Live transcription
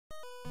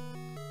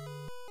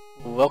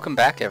Welcome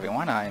back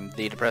everyone, I'm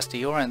the Depressed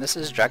Eeyore and this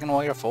is Dragon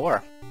Warrior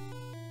 4.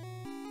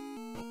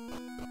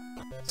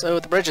 So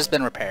the bridge has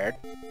been repaired,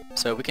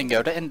 so we can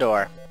go to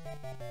Endor.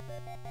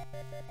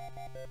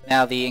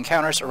 Now the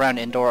encounters around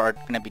Endor are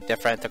going to be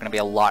different, they're going to be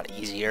a lot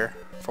easier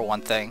for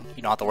one thing.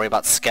 You don't have to worry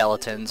about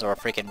skeletons or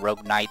freaking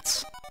rogue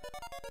knights.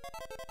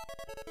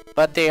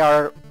 But they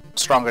are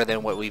stronger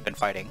than what we've been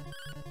fighting.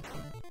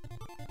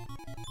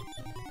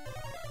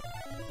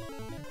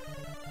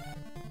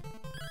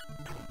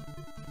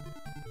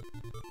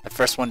 The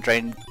first one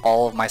drained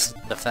all of my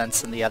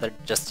defense and the other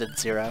just did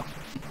 0.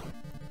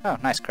 Oh,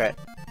 nice crit.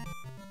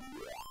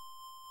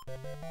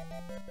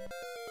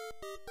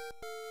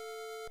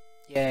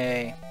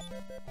 Yay.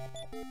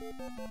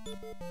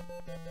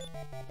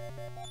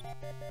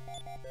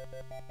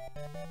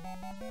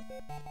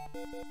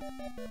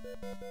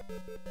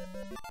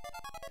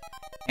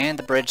 And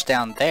the bridge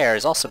down there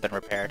has also been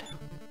repaired.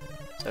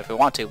 So if we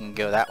want to, we can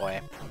go that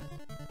way.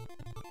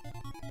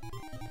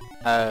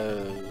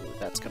 Oh,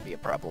 that's gonna be a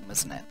problem,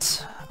 isn't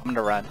it? I'm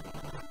gonna run.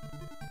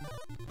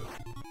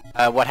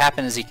 What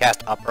happened is he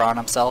cast Upper on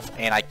himself,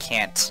 and I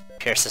can't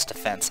pierce his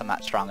defense. I'm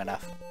not strong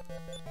enough.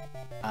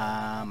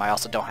 I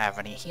also don't have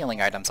any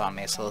healing items on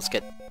me, so let's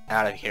get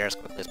out of here as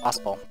quickly as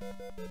possible.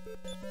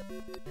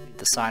 Read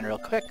the sign real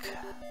quick.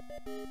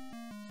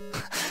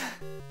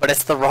 But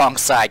it's the wrong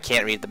side,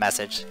 can't read the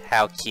message.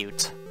 How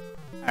cute.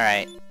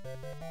 Alright.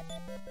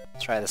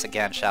 Let's try this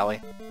again, shall we?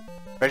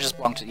 Bridges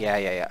belong to...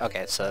 Yeah.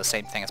 Okay, so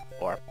same thing as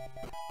before.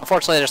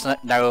 Unfortunately, there's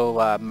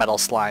no metal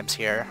slimes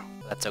here.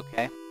 That's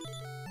okay.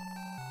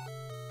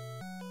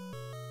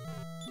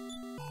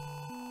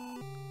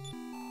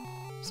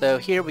 So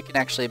here we can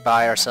actually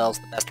buy ourselves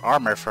the best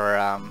armor for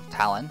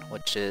Talon,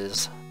 which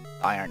is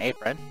Iron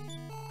Apron.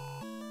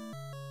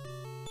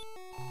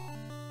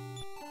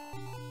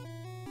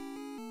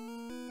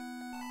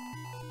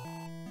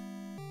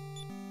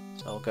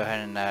 So we'll go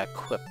ahead and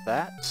equip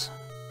that.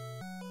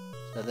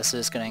 So this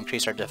is going to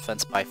increase our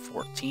defense by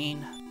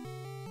 14.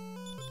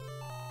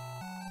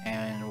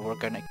 And we're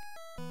going to...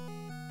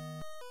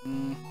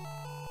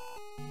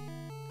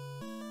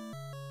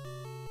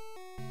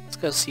 Let's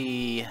go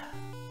see...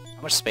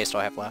 How much space do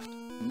I have left?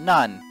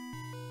 None!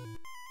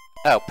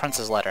 Oh,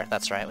 Prince's letter.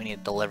 That's right, we need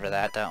to deliver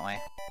that, don't we?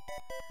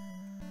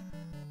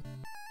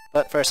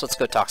 But first, let's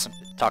go talk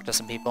to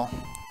some people.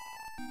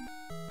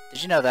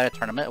 Did you know that a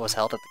tournament was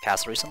held at the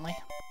castle recently?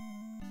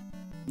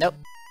 Nope,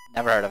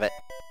 never heard of it.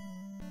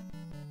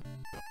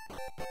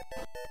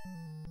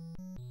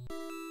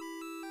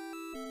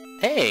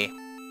 Hey!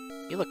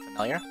 You look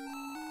familiar.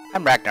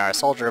 I'm Ragnar, a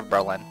soldier of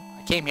Berlin.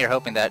 I came here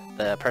hoping that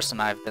the person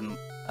I've been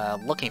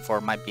looking for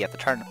might be at the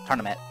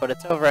tournament, but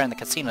it's over and the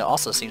casino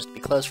also seems to be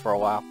closed for a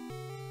while.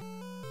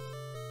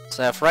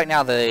 So for right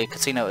now the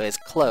casino is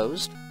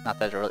closed, not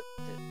that it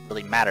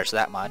really matters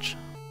that much.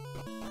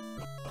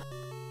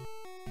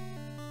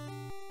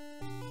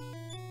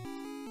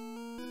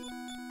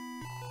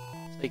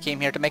 So you came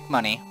here to make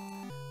money.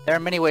 There are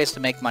many ways to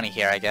make money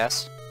here, I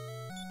guess.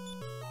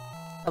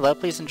 Hello,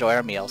 please enjoy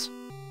our meals.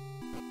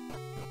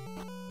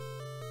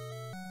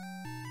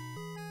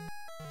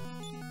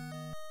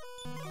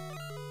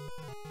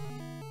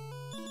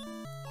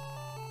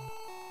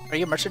 Are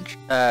you a merchant,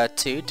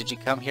 too? Did you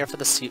come here for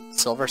the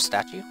silver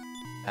statue?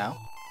 No?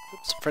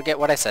 Oops, forget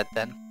what I said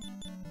then.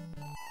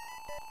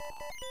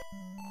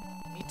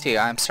 Me too,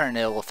 I'm certain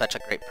it will fetch a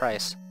great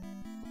price.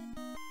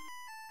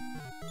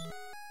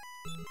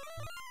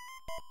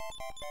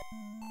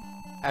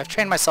 I've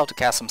trained myself to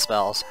cast some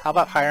spells. How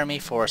about hire me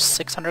for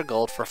 600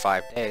 gold for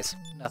 5 days?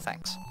 No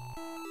thanks.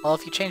 Well,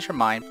 if you change your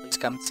mind, please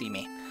come see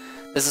me.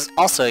 This is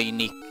also a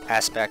unique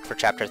aspect for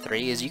Chapter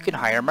 3, is you can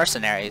hire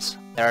mercenaries.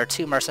 There are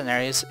 2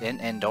 mercenaries in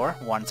Endor.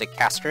 One's a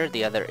caster,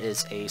 the other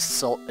is a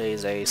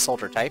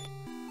soldier type.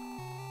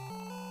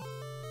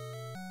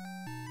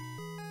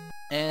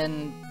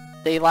 And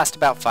they last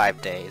about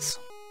 5 days.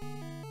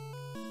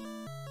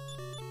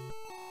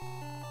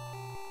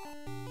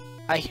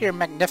 I hear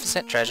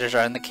magnificent treasures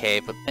are in the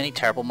cave, but many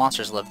terrible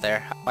monsters live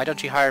there. Why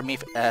don't you hire me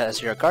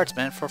as your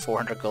guardsman for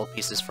 400 gold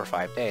pieces for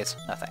 5 days?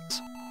 No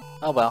thanks.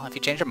 Oh well, if you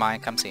change your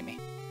mind, come see me.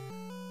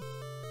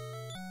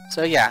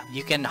 So yeah,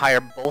 you can hire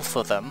both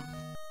of them,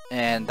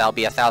 and that'll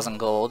be 1,000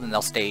 gold, and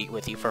they'll stay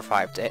with you for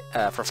 5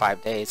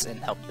 days and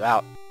help you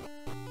out.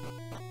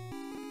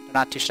 They're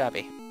not too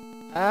shabby.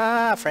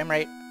 Frame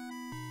rate.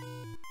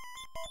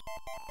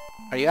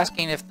 Are you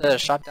asking if the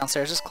shop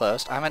downstairs is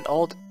closed? I'm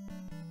old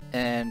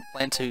and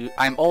plan to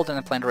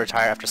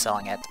retire after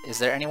selling it. Is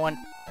there anyone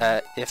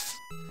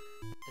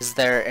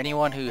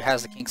who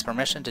has the king's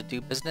permission to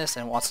do business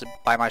and wants to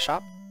buy my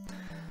shop?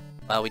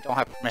 Well, we don't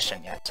have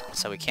permission yet,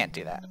 so we can't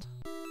do that.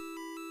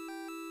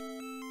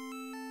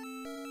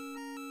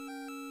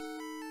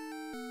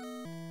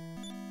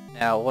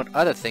 Now, one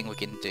other thing we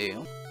can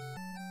do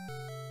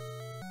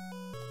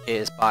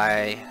is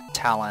buy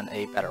Talon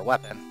a better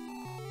weapon,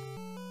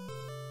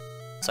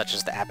 such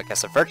as the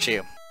Abacus of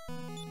Virtue.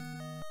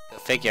 Go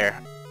figure.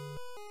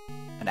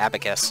 An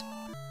abacus.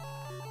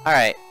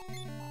 Alright.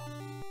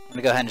 I'm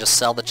gonna go ahead and just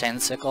sell the chain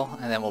sickle,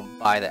 and then we'll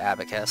buy the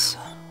abacus.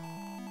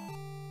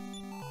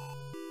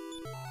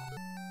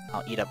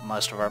 I'll eat up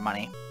most of our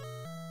money.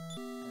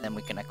 And then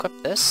we can equip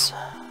this.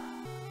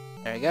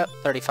 There we go,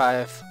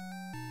 35.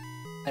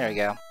 There we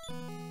go.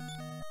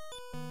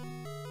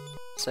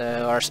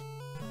 So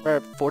we're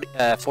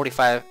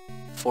 45,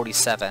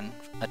 47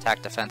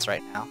 attack defense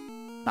right now.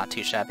 Not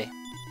too shabby.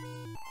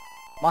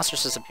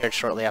 Monsters disappeared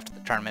shortly after the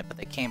tournament, but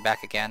they came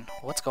back again.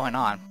 What's going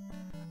on?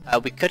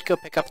 We could go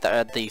pick up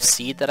the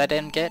seed that I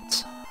didn't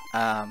get.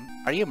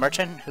 Are you a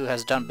merchant who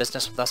has done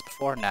business with us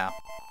before? No.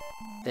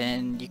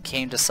 Then you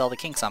came to sell the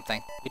king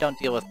something. We don't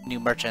deal with new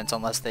merchants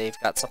unless they've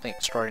got something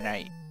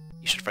extraordinary.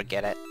 You should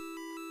forget it.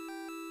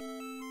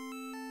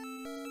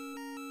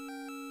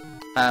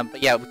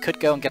 But yeah, we could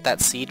go and get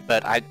that seed,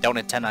 but I don't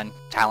intend on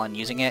Talon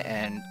using it,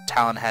 and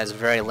Talon has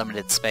very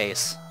limited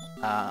space,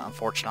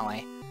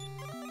 unfortunately.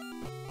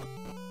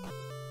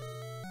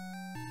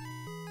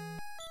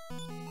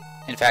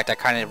 In fact, I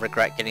kind of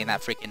regret getting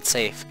that freaking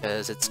safe,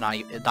 because it's not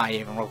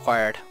even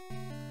required.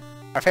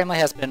 Our family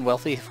has been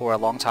wealthy for a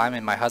long time,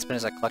 and my husband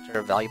is a collector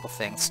of valuable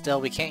things. Still,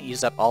 we can't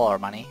use up all our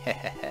money.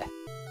 Hehehe.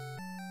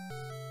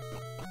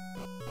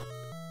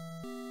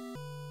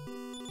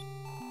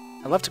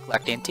 I love to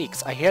collect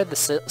antiques. I hear the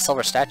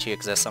silver statue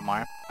exists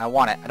somewhere. I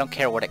want it. I don't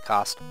care what it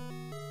costs.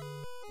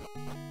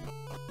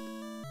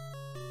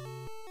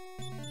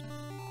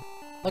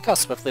 Look how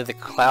swiftly the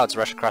clouds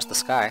rush across the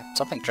sky.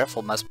 Something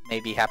dreadful may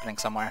be happening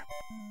somewhere.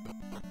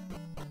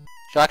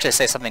 She'll actually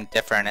say something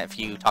different if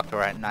you talk to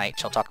her at night.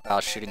 She'll talk about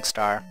a shooting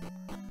star.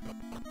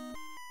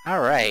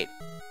 Alright.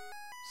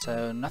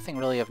 So, nothing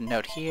really of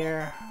note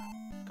here.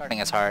 Guarding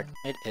is hard.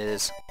 It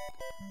is.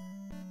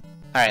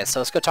 Alright, so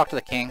let's go talk to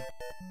the king.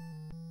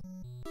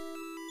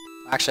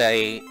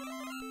 Actually,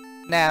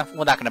 nah,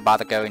 we're not going to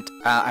bother going.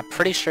 I'm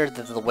pretty sure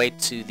that the way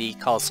to the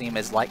Colosseum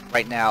is, like,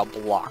 right now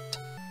blocked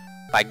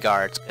by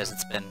guards because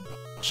it's been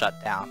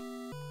shut down.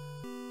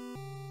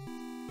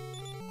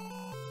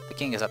 The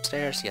king is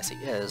upstairs. Yes, he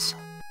is.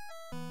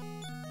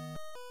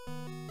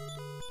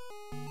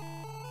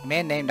 A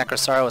man named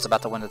Necrosaro was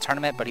about to win the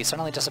tournament, but he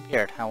suddenly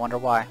disappeared. I wonder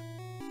why.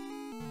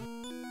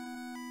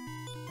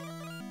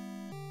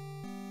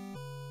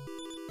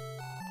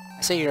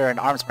 I say you're an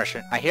arms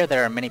merchant. I hear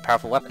there are many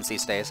powerful weapons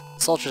these days.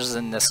 Soldiers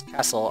in this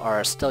castle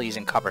are still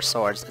using copper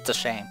swords. It's a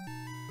shame.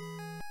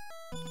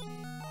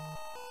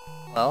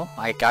 Well,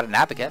 I got an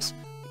abacus.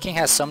 The king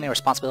has so many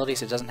responsibilities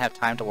he doesn't have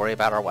time to worry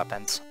about our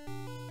weapons.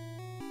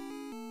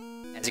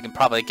 As you can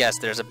probably guess,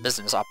 there's a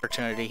business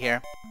opportunity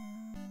here.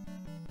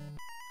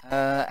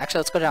 Actually,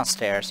 let's go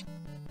downstairs.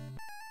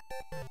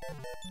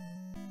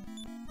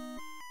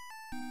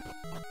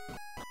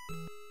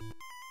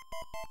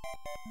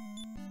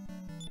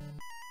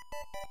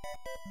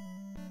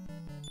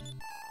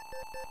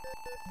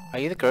 Are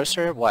you the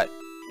grocer? What?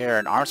 You're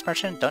an arms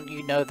merchant? Don't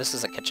you know this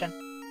is a kitchen?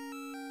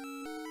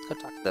 Let's go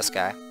talk to this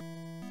guy.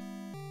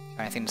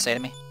 Got anything to say to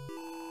me?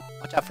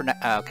 Watch out for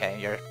oh, okay,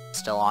 you're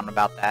still on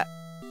about that.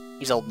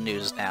 He's old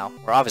news now.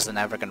 We're obviously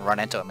never gonna run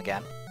into him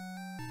again.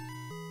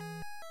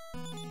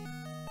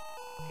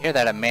 I hear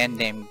that a man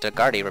named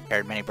Dagardi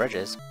repaired many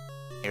bridges.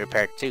 He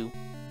repaired 2.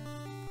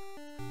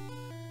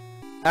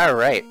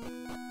 Alright.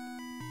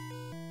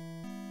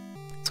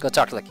 Let's go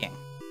talk to the king.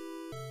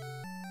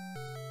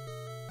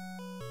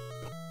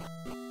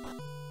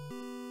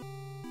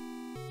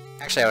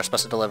 Actually, we're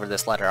supposed to deliver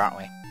this letter, aren't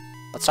we?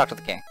 Let's talk to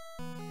the king.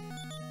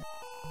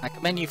 I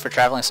commend you for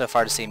traveling so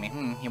far to see me.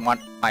 You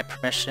want my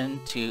permission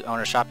to own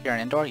a shop here in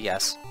Endor?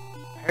 Yes.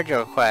 I heard your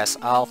request.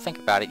 I'll think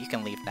about it. You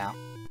can leave now.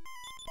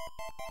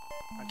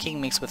 Our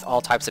king meets with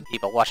all types of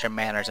people. Watch your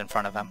manners in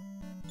front of him.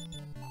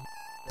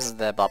 This is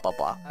the blah blah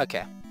blah.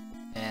 Okay.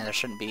 And there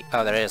shouldn't be...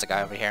 Oh, there is a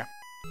guy over here.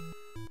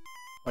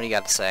 What do you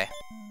got to say?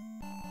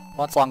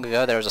 Once long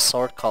ago, there was a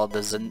sword called the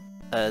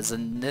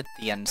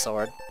Zenithian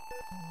sword.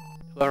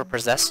 Whoever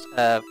possessed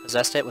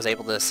it was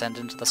able to ascend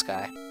into the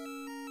sky.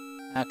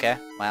 Okay,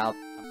 well,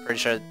 I'm pretty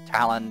sure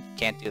Talon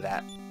can't do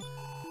that.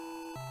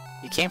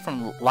 You came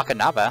from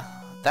Lakanaba.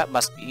 That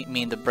must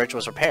mean the bridge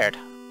was repaired.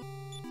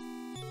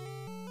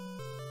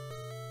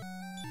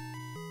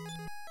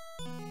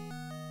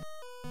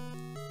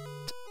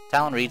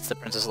 Talon reads the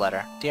prince's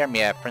letter. Dear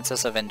Mia,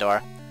 Princess of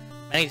Endor,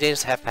 many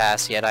days have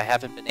passed, yet I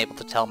haven't been able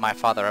to tell my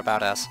father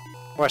about us.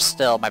 Worse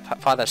still, my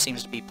father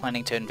seems to be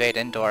planning to invade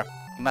Endor.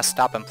 You must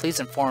stop him. Please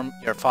inform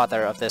your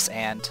father of this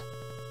and...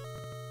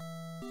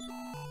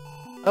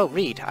 Oh,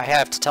 read. I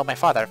have to tell my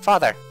father.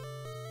 Father!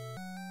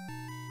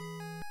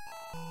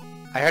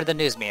 I heard the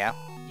news, Mia.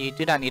 You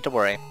do not need to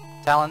worry.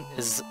 Talon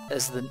is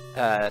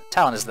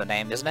the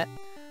name, isn't it?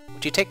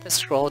 Would you take this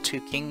scroll to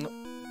King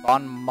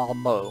Bon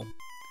Malmo?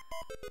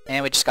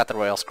 And we just got the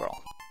royal scroll.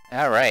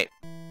 Alright.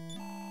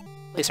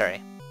 Please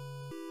hurry.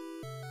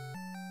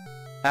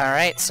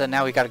 Alright, so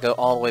now we gotta go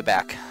all the way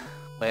back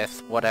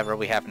with whatever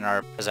we have in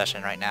our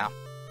possession right now.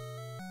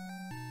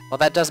 Well,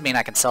 that does mean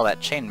I can sell that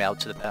chainmail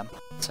to them,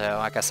 so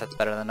I guess that's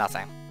better than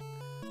nothing.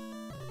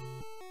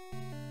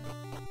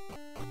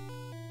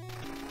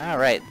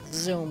 Alright,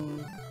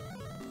 zoom.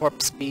 Warp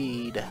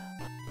speed.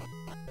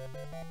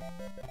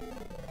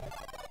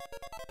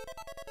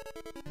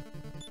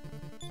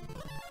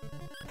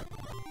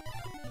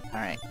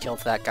 Alright, killed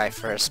that guy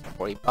first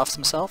before he buffs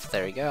himself.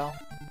 There we go.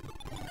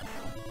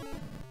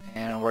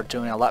 And we're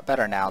doing a lot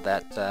better now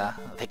that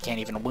they can't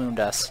even wound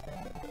us.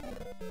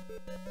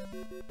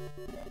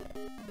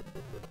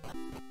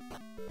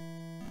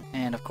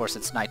 And of course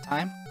it's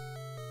nighttime.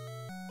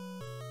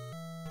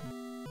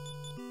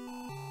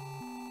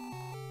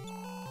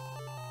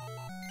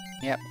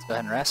 Yep, let's go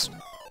ahead and rest.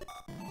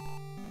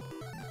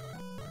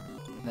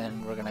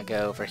 Then we're gonna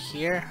go over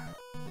here.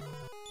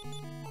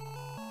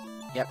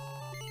 Yep.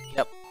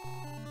 Yep.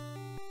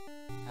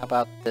 How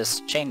about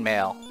this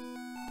chainmail?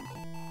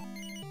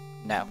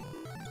 No.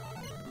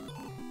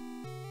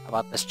 How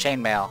about this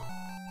chainmail?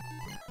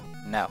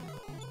 No.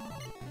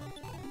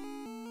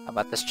 How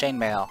about this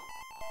chainmail?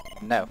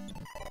 No.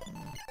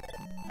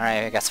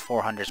 Alright, I guess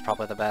 400 is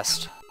probably the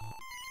best.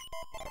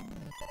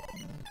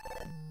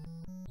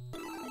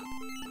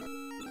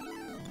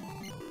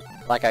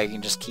 Like how you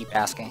can just keep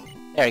asking.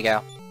 There you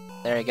go.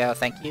 There you go,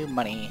 thank you,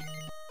 money.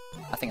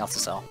 Nothing else to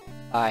sell.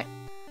 Bye.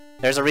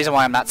 There's a reason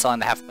why I'm not selling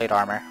the half-plate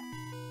armor.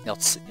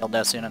 You'll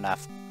know soon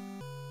enough.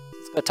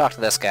 Let's go talk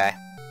to this guy.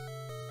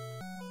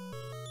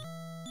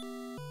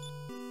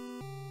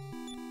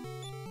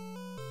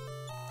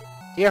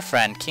 Dear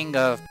friend, King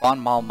of Bon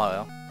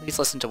Malmo, please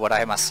listen to what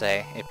I must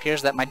say. It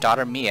appears that my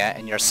daughter Mia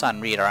and your son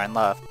Reed are in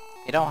love.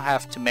 They don't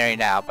have to marry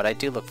now, but I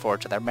do look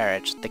forward to their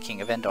marriage, the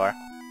King of Endor.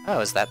 Oh,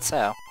 is that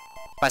so?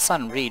 If my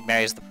son Reed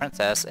marries the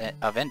Princess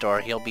of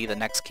Endor, he'll be the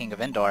next King of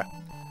Endor.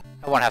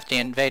 I won't have to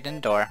invade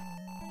Endor.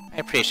 I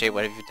appreciate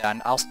what you've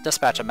done. I'll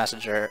dispatch a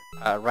messenger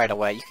right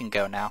away. You can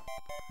go now.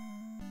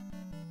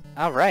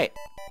 Alright.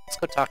 Let's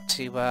go talk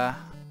to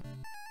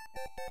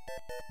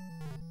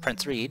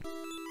Prince Reed.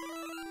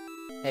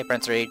 Hey,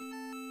 Prince Reed.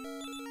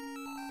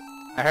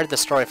 I heard the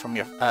story from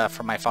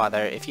my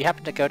father. If you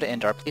happen to go to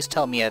Endor, please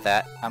tell Mia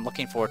that. I'm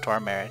looking forward to our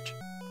marriage.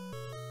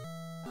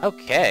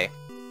 Okay.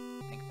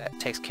 I think that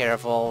takes care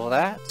of all of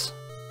that.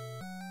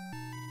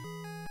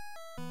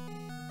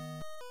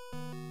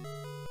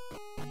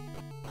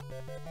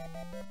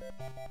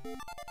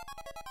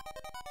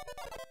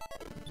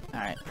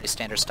 Alright, pretty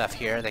standard stuff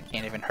here that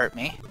can't even hurt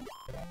me.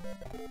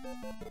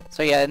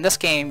 So yeah, in this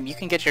game, you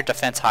can get your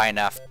defense high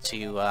enough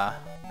to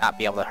not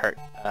be able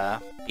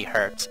to be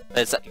hurt.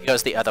 But it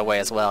goes the other way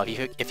as well.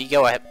 If you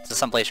go to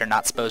someplace you're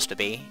not supposed to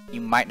be,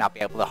 you might not be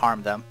able to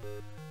harm them.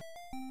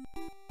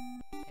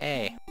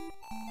 Hey.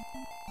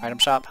 Item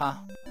shop, huh?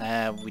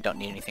 We don't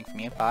need anything from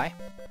you. Bye.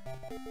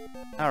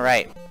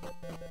 Alright.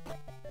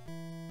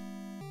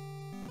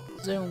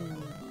 Zoom.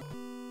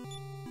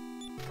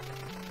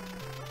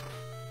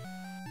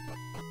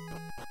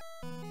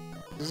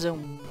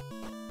 Zoom.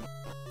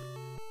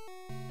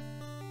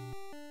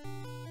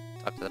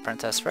 Talk to the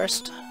princess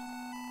first.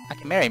 I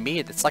can marry me.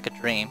 It's like a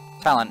dream.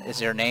 Talon,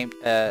 is your name,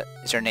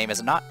 is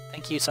it not?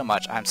 Thank you so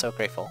much. I'm so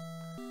grateful.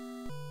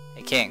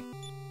 Hey, King.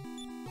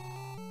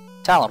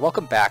 Talon,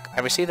 welcome back.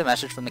 I received a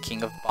message from the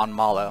King of Bon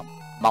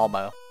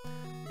Malmo.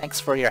 Thanks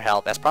for your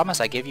help. As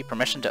promised, I gave you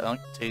permission to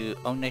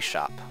own a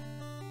shop.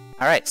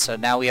 Alright, so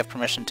now we have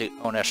permission to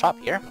own a shop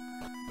here.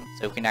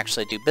 So we can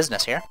actually do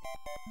business here.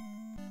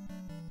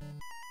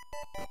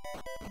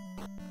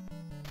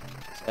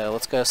 So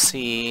let's go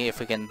see if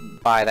we can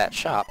buy that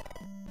shop.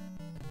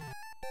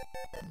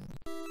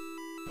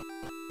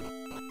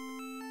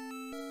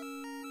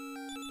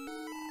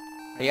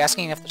 Are you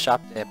asking if the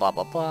shop did blah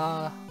blah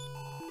blah?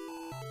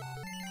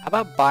 How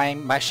about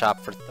buying my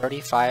shop for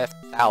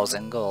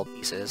 35,000 gold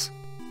pieces?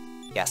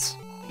 Yes.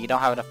 You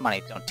don't have enough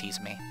money, don't tease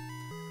me.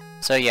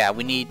 So yeah,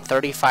 we need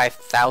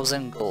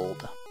 35,000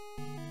 gold.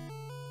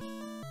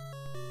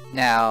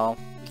 Now,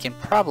 we can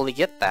probably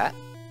get that.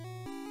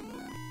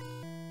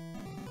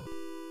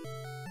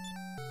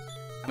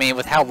 I mean,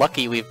 with how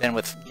lucky we've been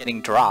with getting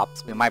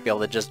drops, we might be able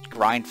to just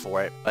grind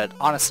for it, but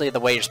honestly the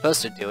way you're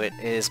supposed to do it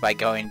is by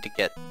going to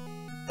get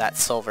that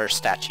silver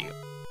statue.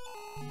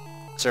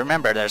 So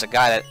remember, there's a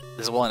guy that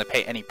is willing to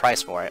pay any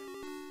price for it.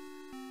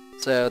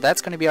 So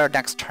that's going to be our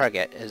next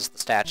target, is the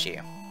statue.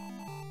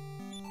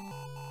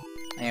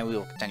 And we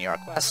will continue our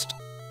quest.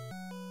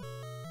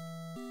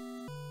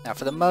 Now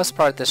for the most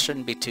part, this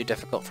shouldn't be too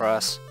difficult for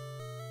us.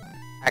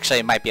 Actually,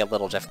 it might be a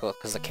little difficult,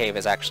 because the cave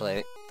is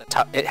actually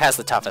it has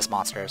the toughest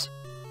monsters.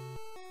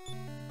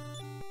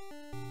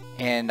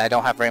 And I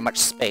don't have very much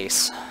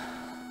space.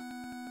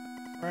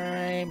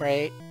 Frame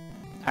rate.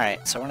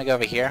 Alright, so we're gonna go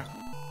over here.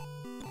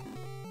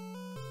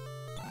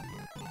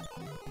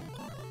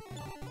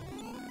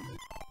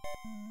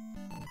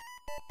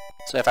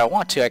 So if I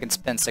want to, I can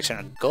spend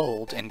 600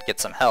 gold and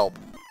get some help.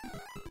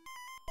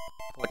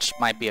 Which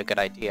might be a good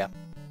idea.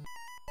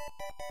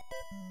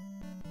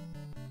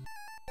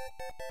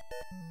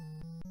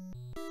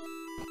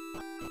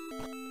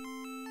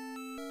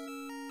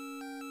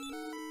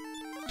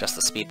 Just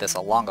to speed this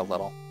along a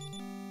little.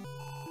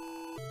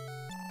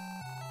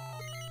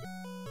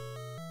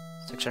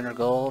 600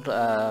 gold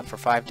for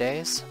 5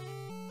 days.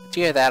 It's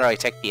either that or I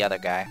take the other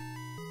guy.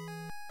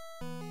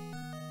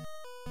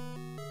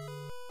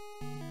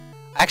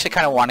 I actually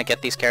kind of want to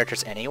get these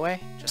characters anyway,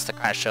 just to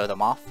kind of show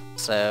them off.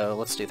 So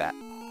let's do that.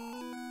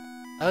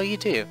 Oh, you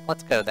do?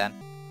 Let's go then.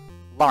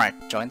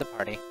 Laurent, join the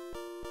party.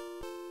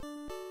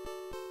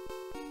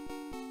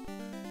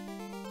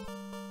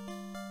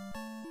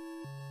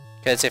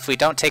 Because if we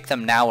don't take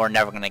them now, we're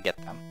never going to get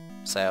them.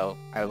 So,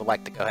 I would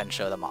like to go ahead and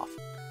show them off.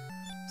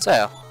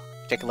 So,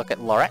 take a look at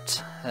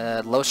Laurent.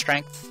 Low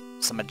strength,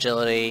 some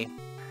agility,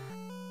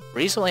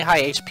 reasonably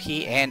high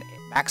HP and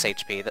max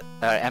HP,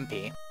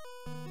 MP.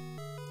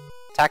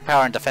 Attack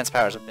power and defense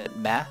power is a bit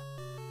meh.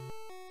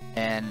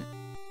 And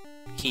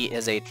he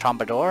is a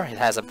Troubadour. He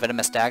has a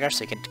venomous dagger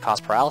so he can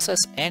cause paralysis,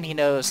 and he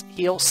knows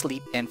Heal,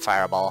 Sleep, and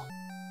Fireball.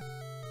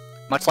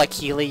 Much like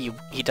Healy,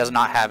 he does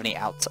not have any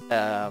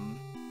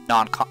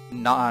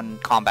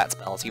non-combat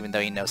spells, even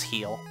though he knows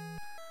Heal.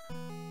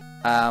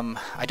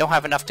 I don't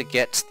have enough to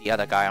get the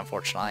other guy,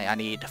 unfortunately. I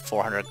need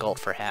 400 gold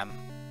for him,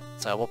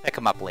 so we'll pick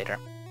him up later.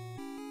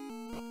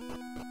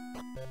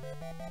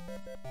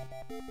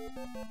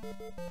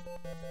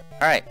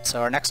 Alright,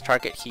 so our next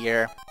target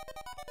here...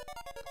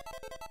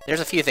 There's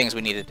a few things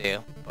we need to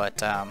do,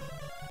 but,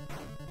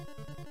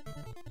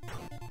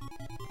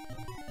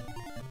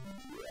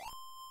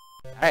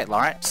 Alright,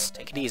 Laurent,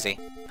 take it easy.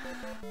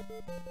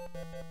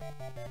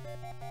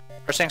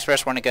 First things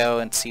first, we're gonna go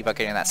and see about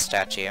getting that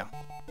statue.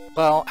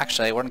 Well,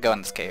 actually, we're gonna go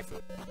in this cave.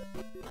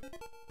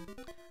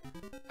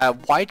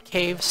 Wide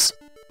caves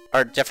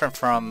are different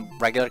from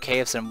regular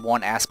caves in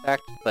one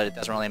aspect, but it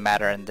doesn't really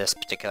matter in this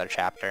particular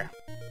chapter.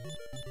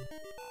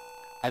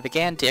 I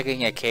began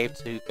digging a cave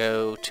to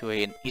go to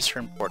an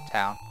eastern port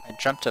town. I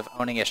dreamt of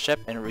owning a ship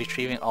and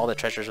retrieving all the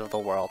treasures of the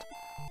world.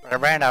 But I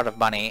ran out of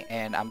money,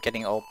 and I'm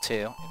getting old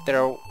too. If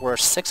there were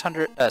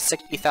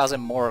 60,000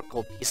 more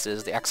gold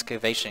pieces, the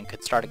excavation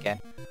could start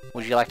again.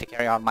 Would you like to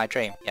carry on my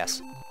dream?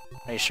 Yes.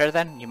 Are you sure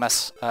then? You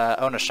must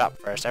own a shop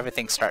first.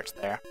 Everything starts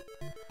there.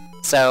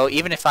 So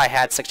even if I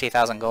had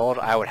 60,000 gold,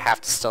 I would have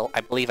to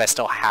I believe I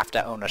still have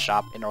to own a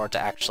shop in order to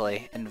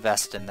actually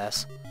invest in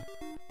this.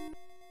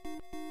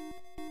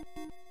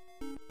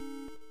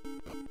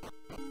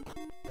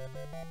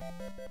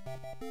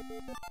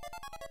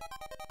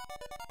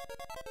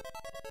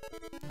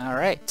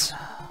 Alright.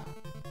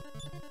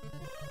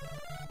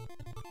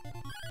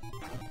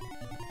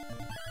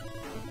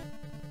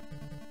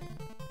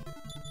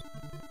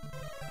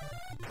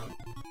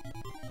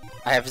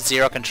 I have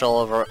zero control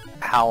over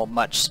how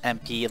much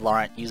MP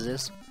Laurent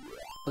uses,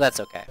 but that's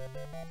okay.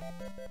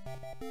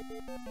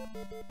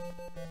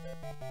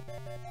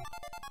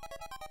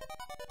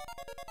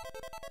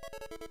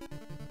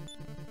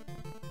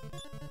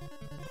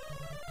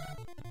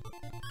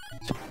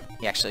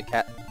 He actually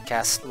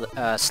cast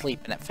sleep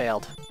and it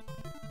failed.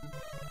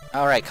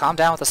 Alright, calm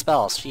down with the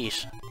spells.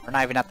 Sheesh. We're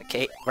not even at the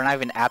cave. We're not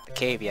even at the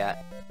cave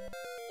yet.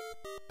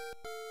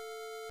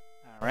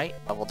 Alright,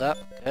 leveled up.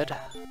 Good.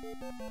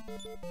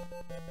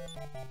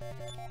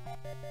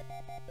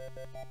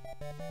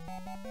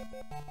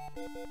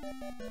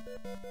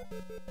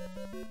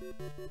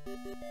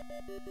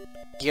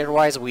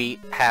 Gear-wise, we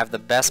have the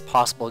best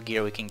possible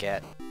gear we can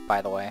get,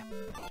 by the way.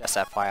 Just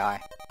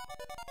FYI.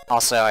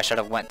 Also, I should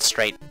have went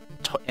straight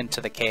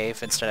into the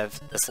cave instead of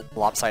this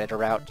lopsided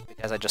route,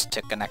 because I just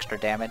took an extra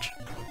damage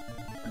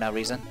for no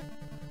reason.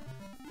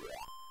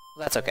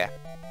 That's okay.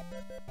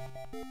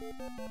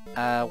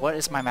 What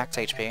is my max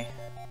HP?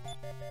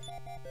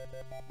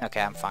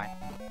 Okay, I'm fine.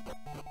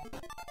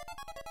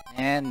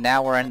 And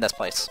now we're in this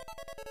place.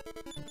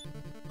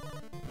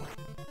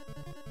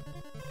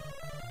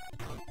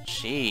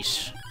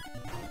 Sheesh.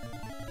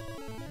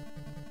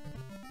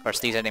 Of course,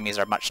 these enemies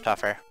are much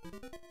tougher.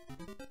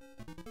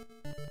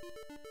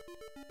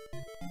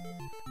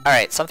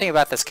 Alright, something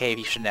about this cave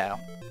you should know.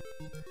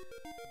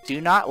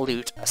 Do not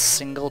loot a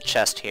single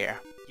chest here.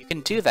 You can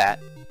do that.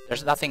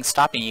 There's nothing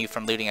stopping you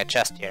from looting a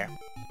chest here.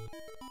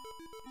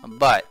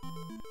 But,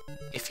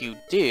 if you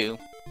do...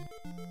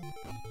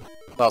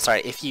 Well,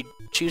 sorry, if you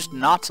choose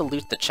not to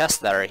loot the chests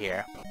that are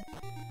here,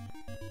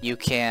 you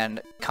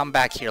can come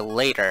back here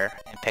later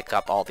and pick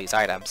up all these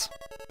items.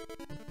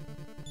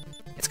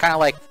 It's kind of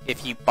like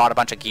if you bought a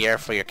bunch of gear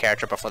for your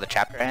character before the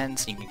chapter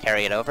ends, you can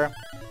carry it over.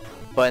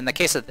 But in the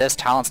case of this,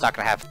 Talon's not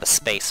going to have the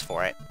space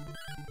for it.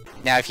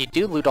 Now, if you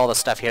do loot all the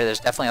stuff here, there's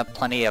definitely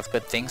plenty of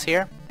good things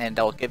here, and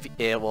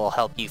it will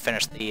help you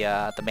finish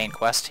the main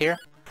quest here.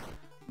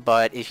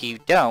 But if you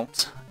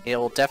don't, it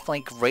will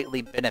definitely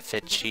greatly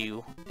benefit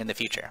you in the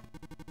future.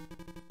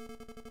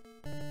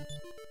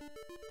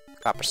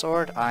 Copper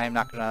sword. I'm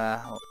not going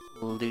to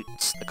loot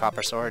the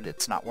copper sword.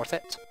 It's not worth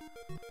it.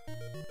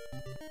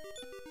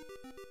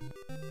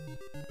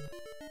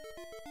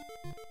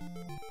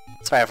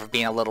 Sorry for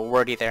being a little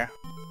wordy there.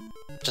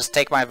 Just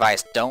take my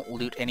advice, don't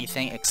loot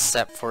anything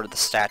except for the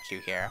statue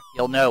here.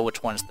 You'll know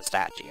which one's the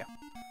statue.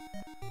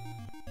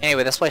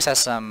 Anyway, this place has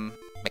some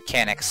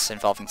mechanics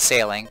involving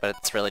sailing, but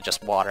it's really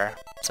just water,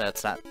 so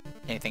it's not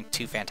anything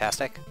too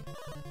fantastic.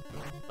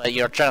 But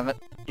you're generally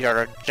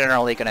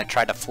going to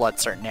try to flood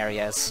certain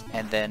areas,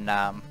 and then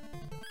you're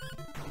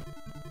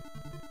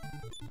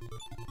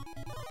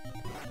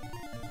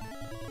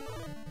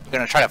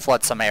going to try to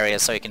flood some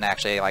areas so you can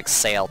actually like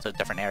sail to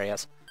different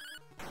areas.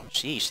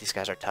 Sheesh, these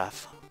guys are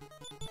tough.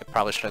 I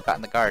probably should have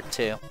gotten the guard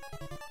too.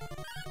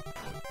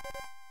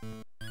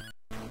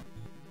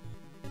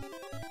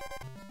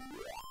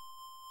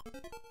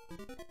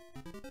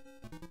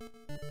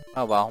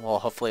 Oh well, we'll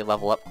hopefully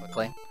level up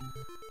quickly.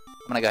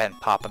 I'm gonna go ahead and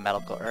pop a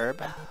medical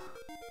herb.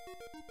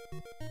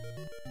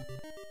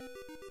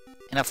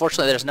 And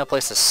unfortunately there's no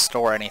place to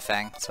store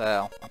anything,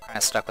 so I'm kind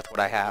of stuck with what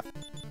I have.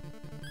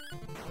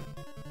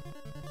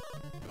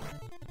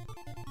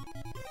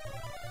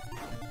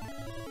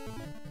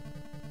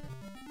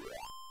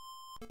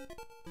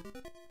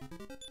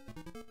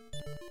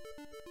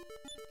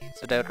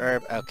 Antidote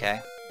herb, okay.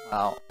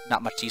 Well,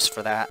 not much use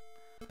for that.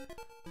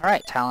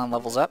 Alright, Talon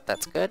levels up,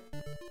 that's good.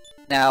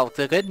 Now,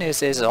 the good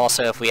news is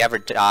also if we ever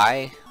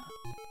die,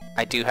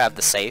 I do have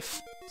the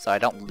safe, so I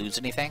don't lose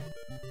anything.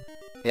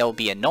 It'll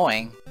be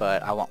annoying,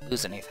 but I won't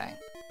lose anything.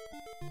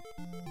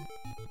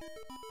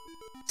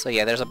 So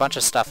yeah, there's a bunch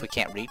of stuff we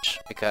can't reach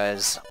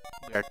because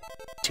we are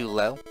too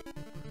low.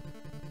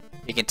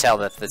 You can tell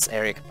that this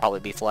area could probably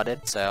be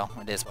flooded, so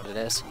it is what it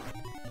is.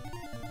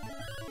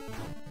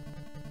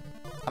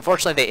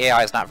 Unfortunately, the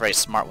AI is not very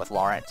smart with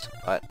Laurent,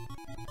 but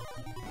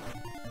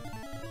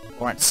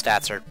Laurent's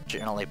stats are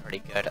generally pretty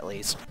good, at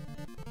least.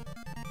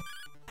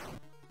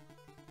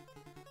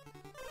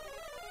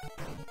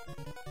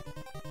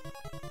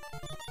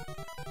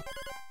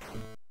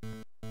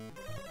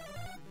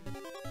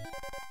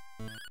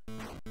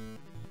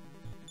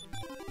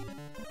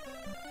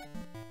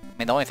 I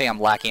mean, the only thing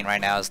I'm lacking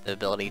right now is the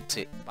ability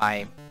to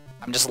buy...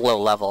 I'm just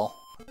low level.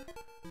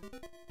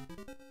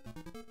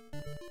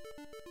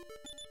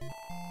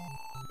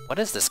 What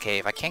is this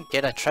cave? I can't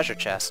get a treasure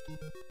chest.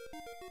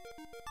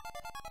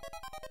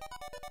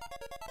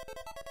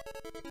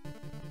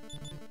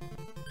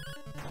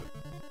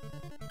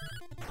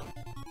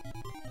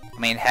 I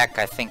mean, heck,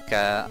 I think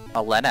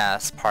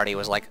Elena's party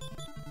was like,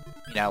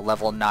 you know,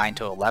 level 9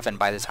 to 11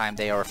 by the time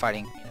they were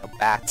fighting, you know,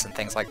 bats and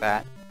things like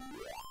that.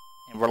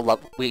 And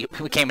we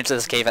came into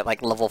this cave at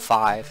like level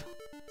 5,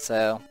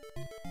 so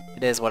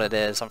it is what it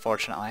is,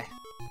 unfortunately.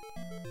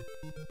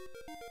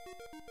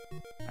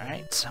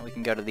 Alright, so we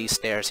can go to these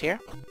stairs here.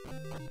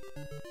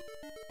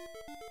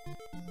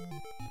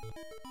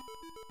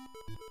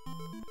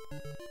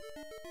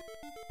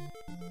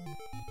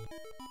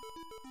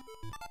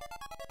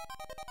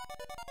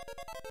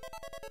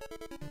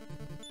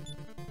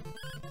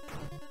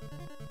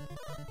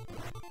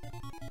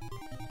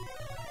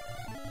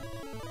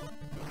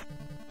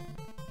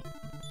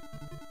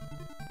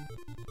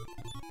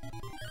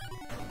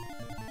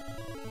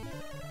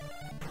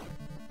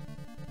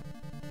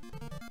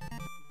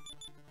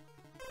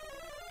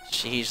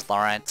 Jeez,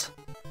 Laurent.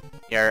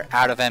 You're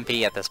out of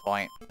MP at this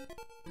point.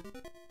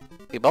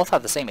 We both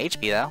have the same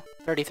HP though.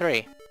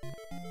 33.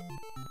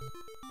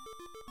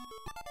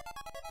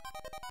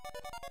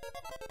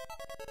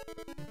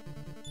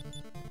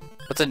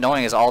 What's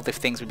annoying is all the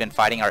things we've been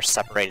fighting are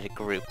separated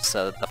groups,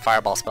 so the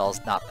fireball spell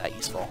is not that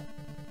useful.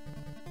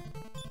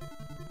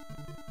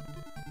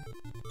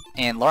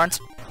 And Laurent's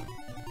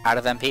out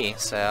of MP,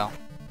 so...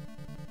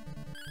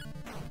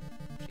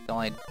 she can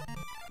only...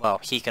 well,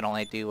 he can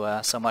only do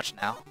so much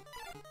now.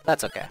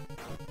 That's okay.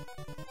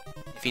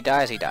 If he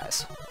dies, he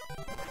dies.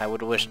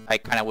 I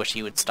kind of wish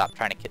he would stop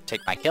trying to take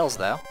my kills,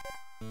 though.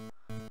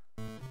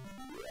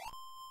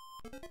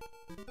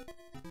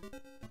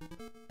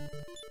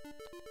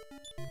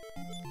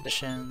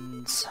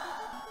 Conditions.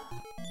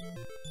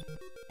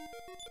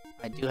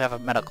 I do have a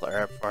medical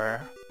herb for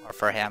her, or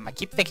for him. I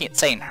keep thinking it's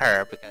saying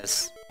her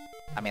because,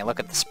 I mean, look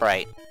at the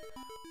sprite.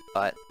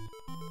 But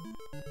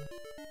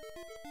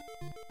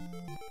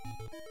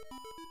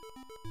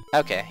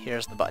okay,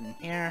 here's the button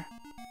here.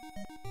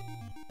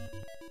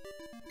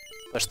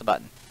 Push the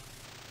button.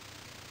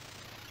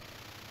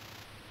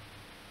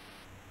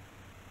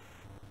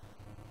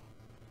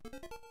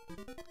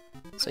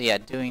 So yeah,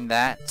 doing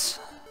that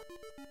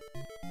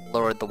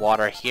lowered the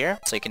water here,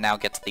 so you can now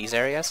get to these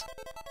areas.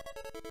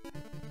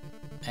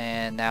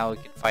 And now we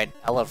can fight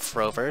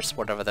Elefrovers,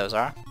 whatever those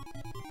are.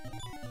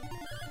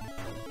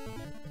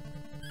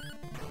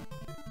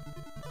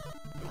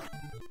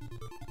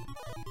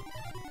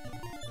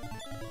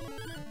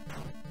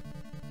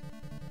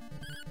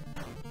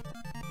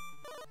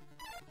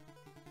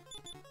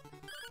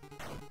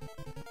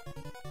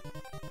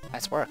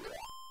 Nice work.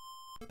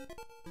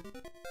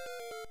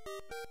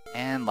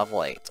 And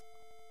level 8.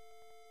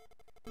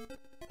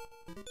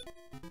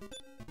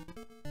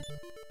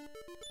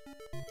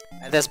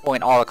 At this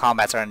point, all the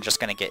combats are just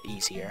going to get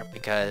easier,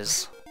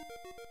 because,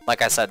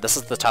 like I said, this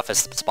is the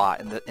toughest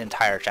spot in the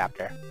entire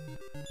chapter.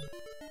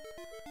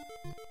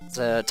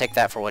 So take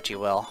that for what you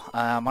will.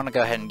 I'm going to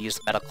go ahead and use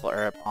the medical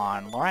herb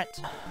on Laurent,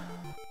 because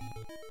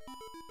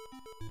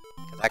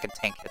I can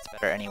tank hits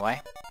better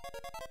anyway.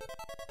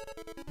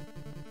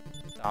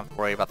 Don't have to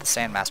worry about the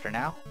Sandmaster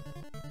now,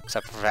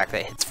 except for the fact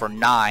that it hits for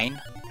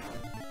 9.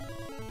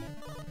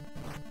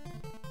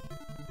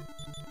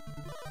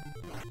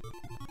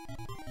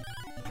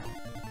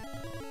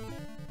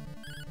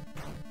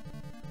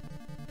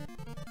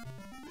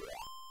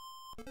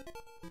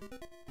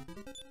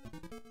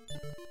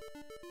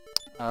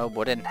 Oh,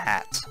 wooden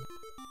hat.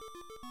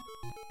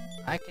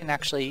 I can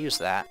actually use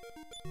that.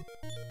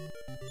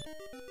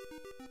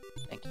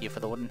 Thank you for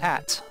the wooden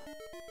hat.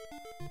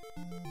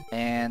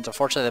 And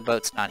unfortunately the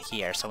boat's not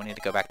here, so we need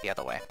to go back the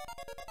other way.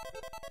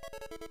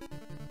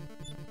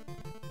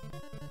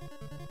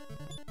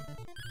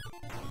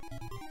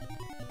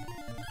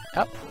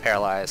 Oh,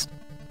 paralyzed.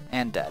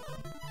 And dead.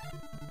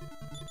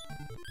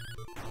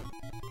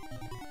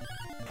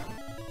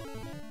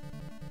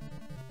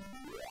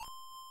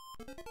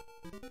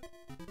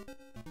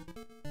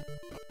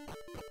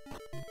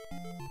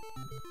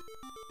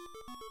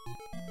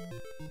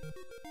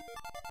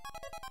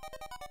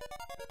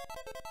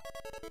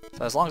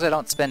 So as long as I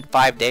don't spend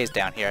 5 days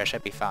down here, I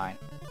should be fine.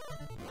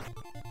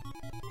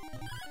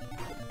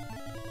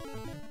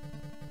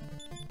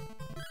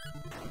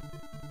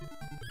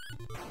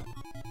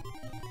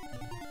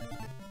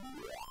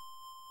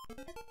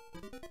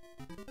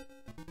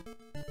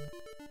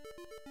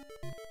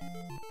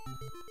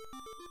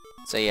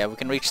 So yeah, we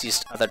can reach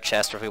these other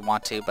chests if we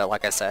want to, but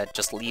like I said,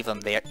 just leave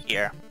them there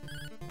here.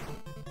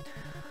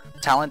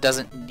 Talent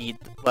doesn't need...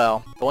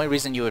 well, the only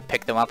reason you would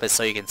pick them up is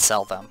so you can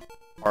sell them,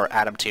 or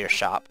add them to your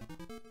shop.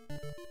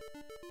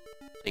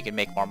 So you can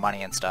make more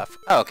money and stuff.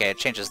 Oh, okay, it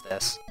changes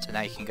this. So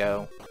now you can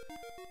go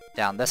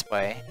down this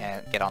way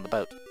and get on the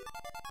boat.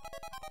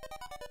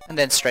 And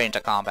then straight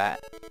into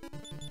combat.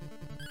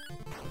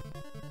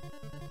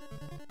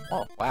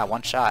 Oh, wow,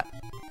 one shot.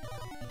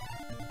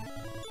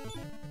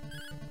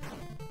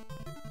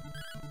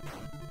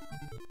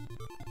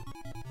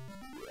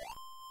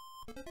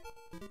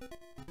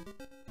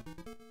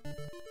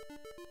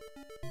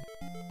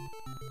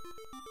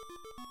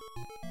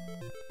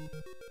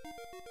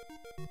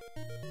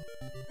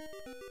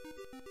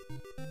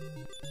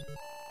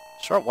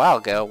 A short while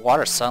ago,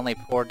 water suddenly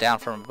poured down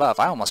from above.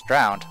 I almost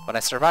drowned, but I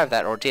survived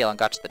that ordeal and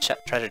got to the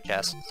treasure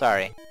chest.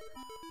 Sorry.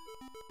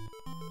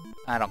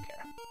 I don't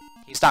care.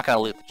 He's not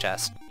gonna loot the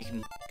chest. You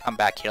can come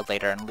back here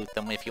later and loot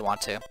them if you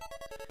want to.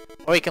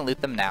 Or you can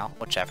loot them now,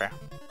 whichever.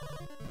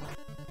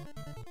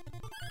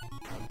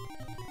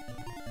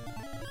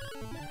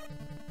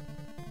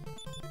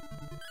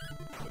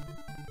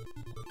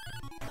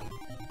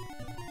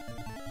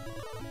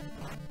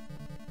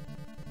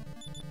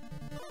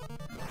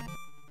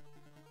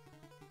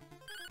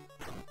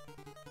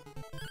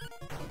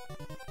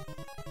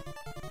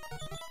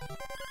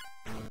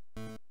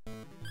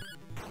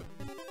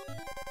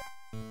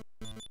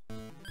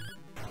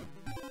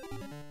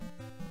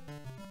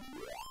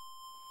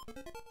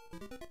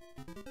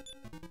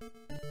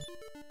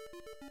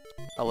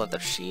 A leather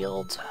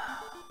shield.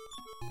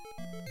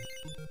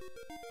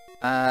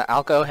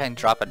 I'll go ahead and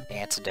drop an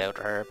antidote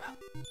herb.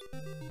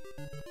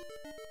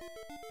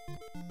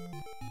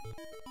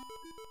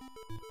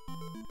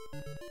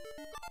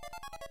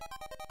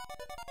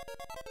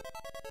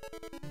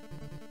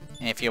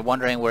 And if you're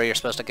wondering where you're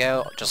supposed to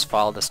go, just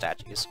follow the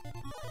statues.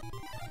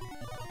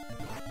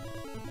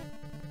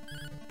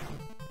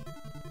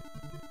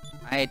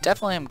 I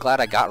definitely am glad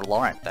I got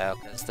Laurent though,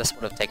 because this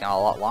would have taken a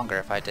lot longer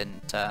if I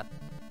didn't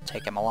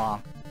take him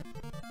along.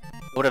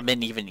 It would have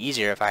been even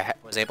easier if I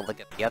was able to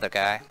get the other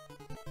guy.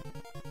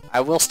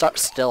 I will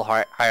still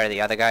hire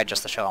the other guy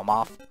just to show him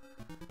off.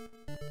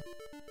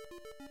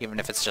 Even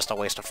if it's just a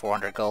waste of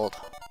 400 gold.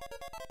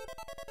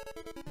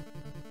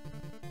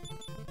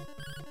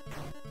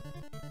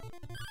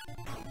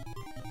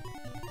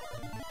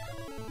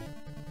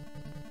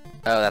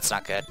 Oh, that's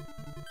not good.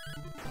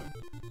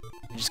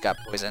 I just got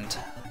poisoned,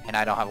 and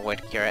I don't have a way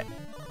to cure it.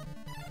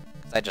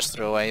 'Cause I just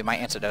threw away my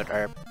antidote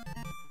herb.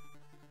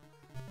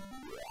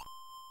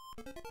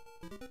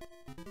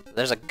 So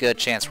there's a good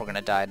chance we're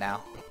gonna die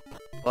now.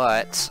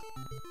 But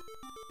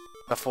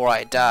before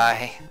I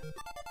die,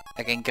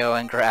 I can go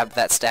and grab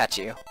that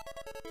statue.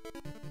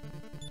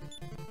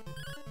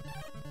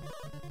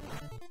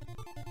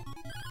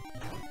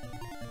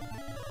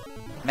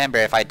 Remember,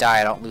 if I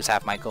die, I don't lose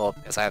half my gold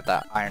because I have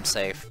the iron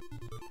safe.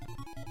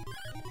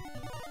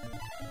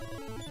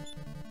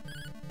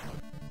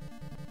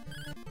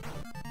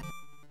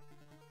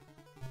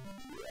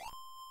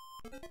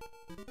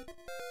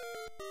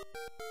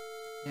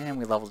 And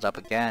we leveled up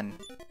again.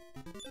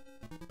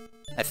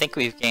 I think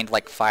we've gained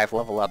like 5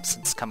 level ups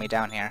since coming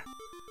down here.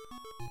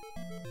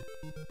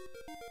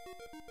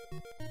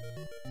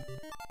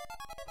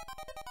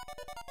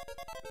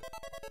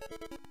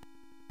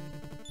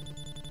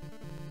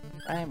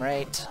 Frame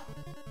rate.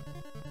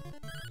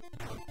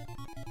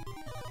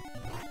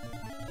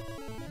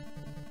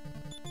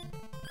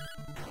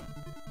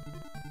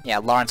 Yeah,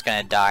 Laurent's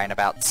gonna die in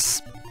about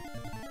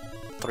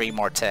 3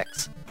 more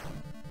ticks.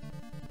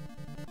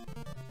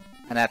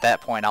 And at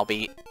that point, I'll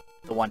be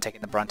the one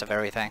taking the brunt of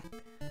everything.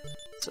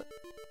 So,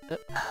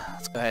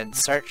 let's go ahead and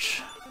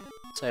search.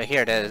 So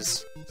here it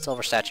is,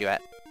 silver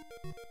statuette.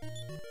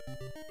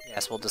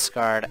 Yes, we'll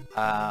discard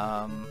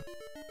the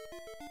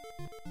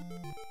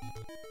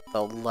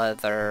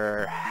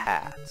leather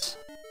hat. So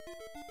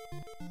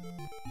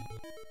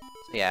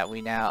yeah,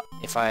 we now,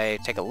 if I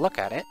take a look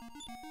at it,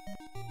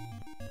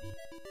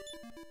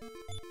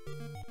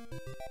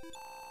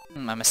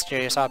 a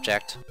mysterious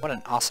object. What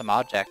an awesome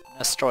object.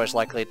 No store is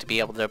likely to be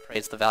able to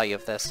appraise the value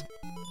of this.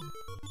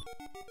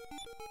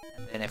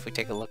 And then if we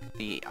take a look at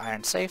the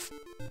iron safe,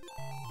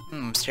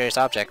 Mysterious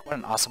object. What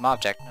an awesome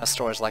object. No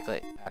store is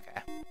likely.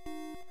 Okay.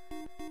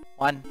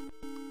 1,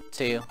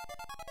 2.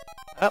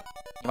 Oh,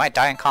 you might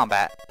die in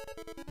combat.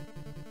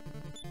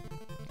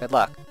 Good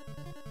luck.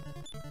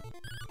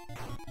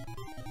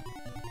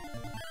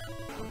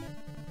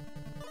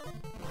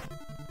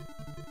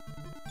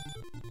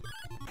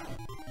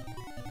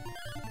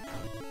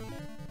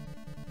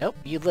 Nope,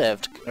 you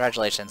lived.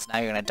 Congratulations. Now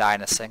you're gonna die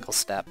in a single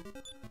step.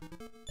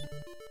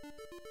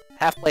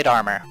 Half-plate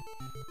armor.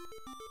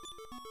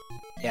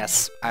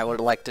 Yes, I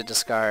would like to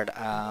discard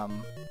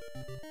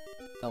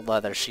the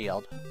leather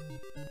shield.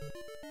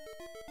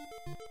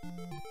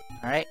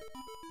 Alright.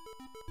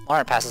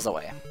 Lauren passes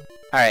away.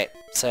 Alright,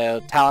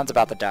 so Talon's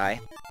about to die.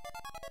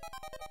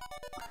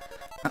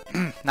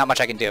 Not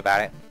much I can do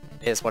about it.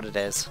 It is what it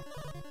is.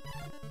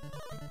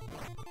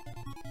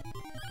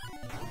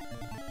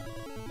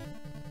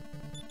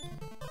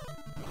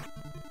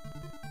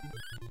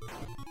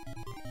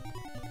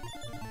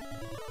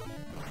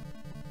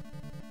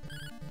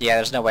 Yeah,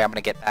 there's no way I'm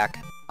gonna get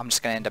back. I'm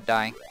just gonna end up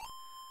dying.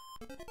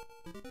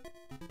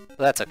 But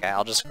that's okay,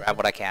 I'll just grab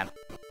what I can.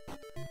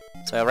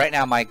 So right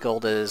now my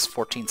gold is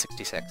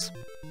 1466.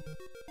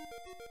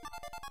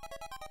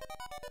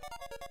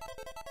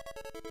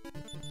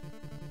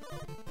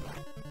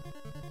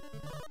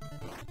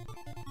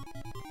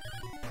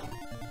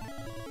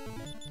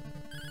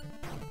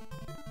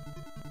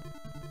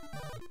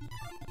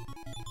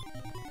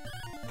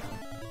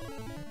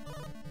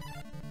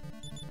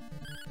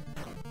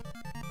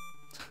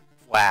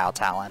 Wow,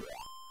 Talon.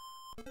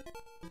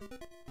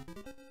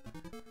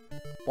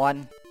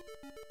 1.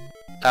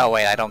 Oh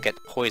wait, I don't get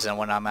poison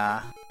when I'm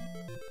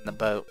in the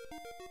boat.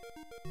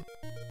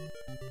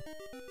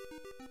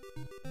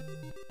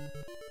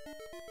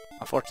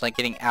 Unfortunately,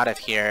 getting out of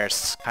here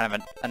is kind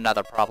of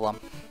another problem.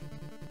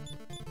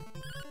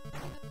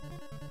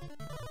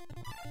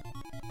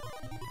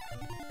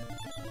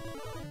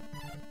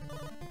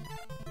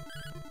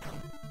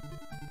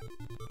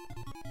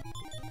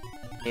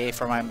 Yay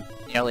for my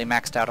nearly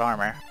maxed out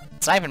armor.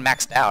 It's not even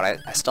maxed out,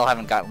 I still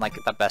haven't gotten like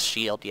the best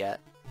shield yet.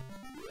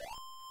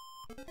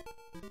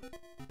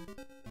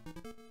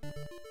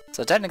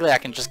 So technically I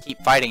can just keep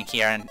fighting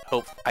here and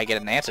hope I get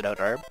an antidote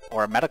herb,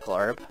 or a medical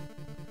herb.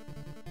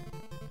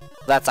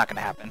 That's not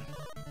gonna happen.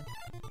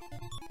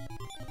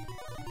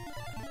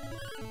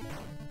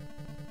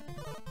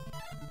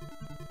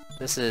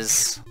 This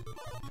is...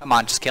 Come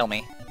on, just kill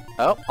me.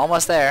 Oh,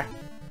 almost there.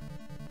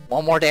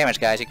 1 more damage,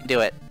 guys, you can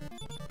do it.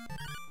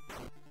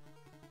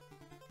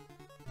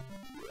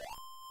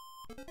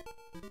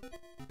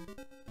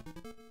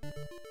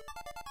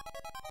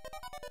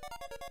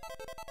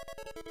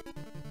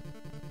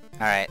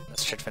 Alright,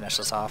 let's try to finish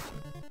this off.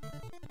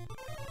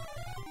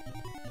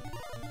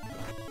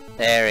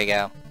 There we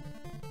go.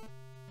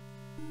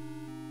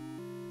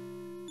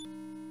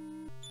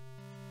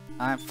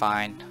 I'm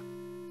fine.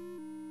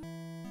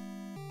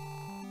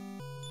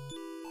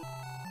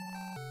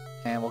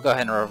 And we'll go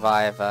ahead and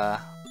revive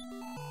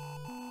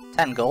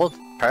 10 gold.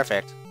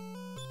 Perfect.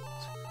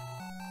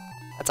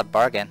 That's a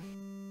bargain.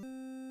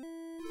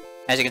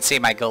 As you can see,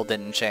 my gold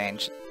didn't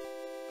change.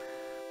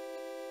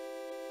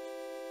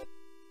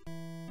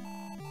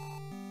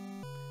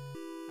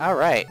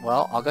 Alright,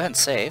 well, I'll go ahead and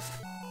save.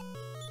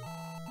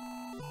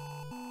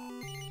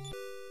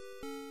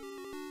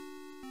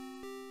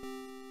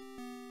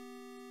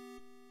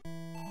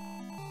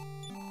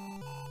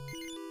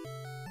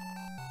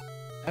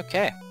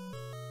 Okay.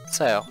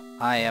 So,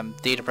 I am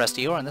Depressed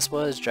Eeyore, and this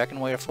was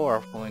Dragon Warrior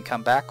 4. When we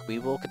come back, we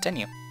will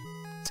continue.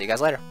 See you guys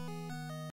later.